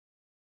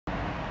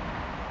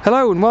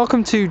Hello and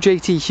welcome to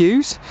JT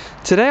Hughes.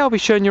 Today I'll be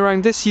showing you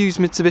around this used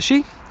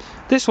Mitsubishi.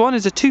 This one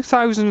is a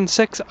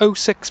 2006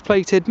 06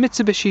 plated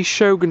Mitsubishi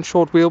Shogun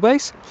short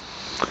wheelbase.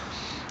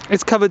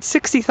 It's covered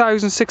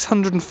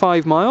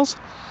 60,605 miles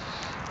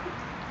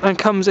and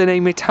comes in a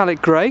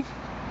metallic grey.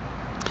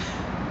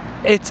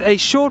 It's a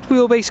short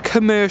wheelbase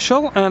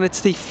commercial and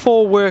it's the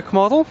 4WORK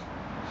model.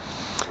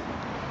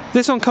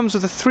 This one comes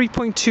with a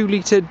 3.2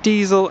 litre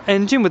diesel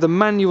engine with a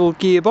manual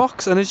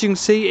gearbox, and as you can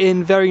see,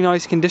 in very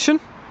nice condition.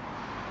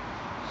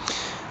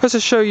 Just to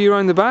show you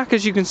around the back,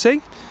 as you can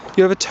see,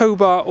 you have a tow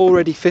bar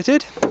already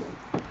fitted.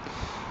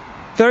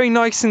 Very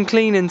nice and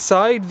clean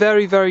inside,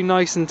 very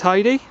nice and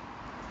tidy.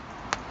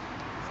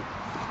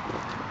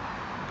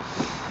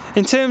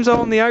 In terms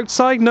of on the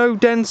outside, no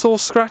dents or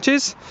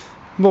scratches.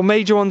 Well,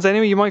 major ones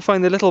anyway, you might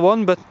find the little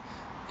one, but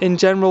in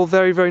general,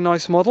 very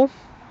nice model.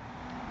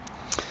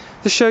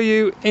 To show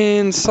you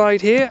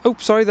inside here, oh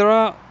sorry, there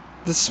are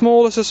the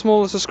smallest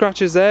of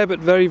scratches there, but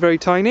very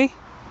tiny.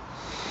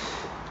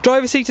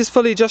 Driver seat is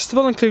fully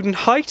adjustable, including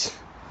height.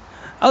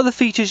 Other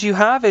features you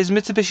have is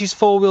Mitsubishi's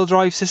 4-wheel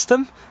drive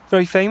system,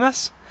 very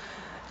famous.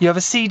 You have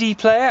a CD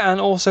player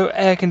and also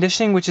air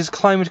conditioning, which is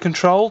climate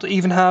controlled.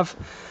 Even have,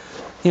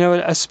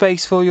 a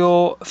space for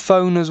your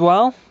phone as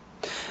well.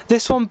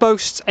 This one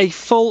boasts a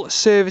full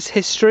service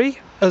history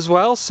as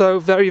well, so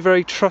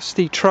very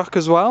trusty truck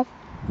as well.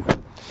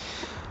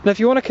 Now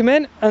if you want to come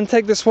in and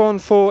take this one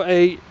for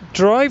a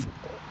drive,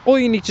 all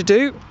you need to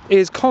do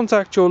is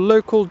contact your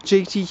local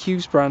JT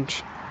Hughes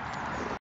branch.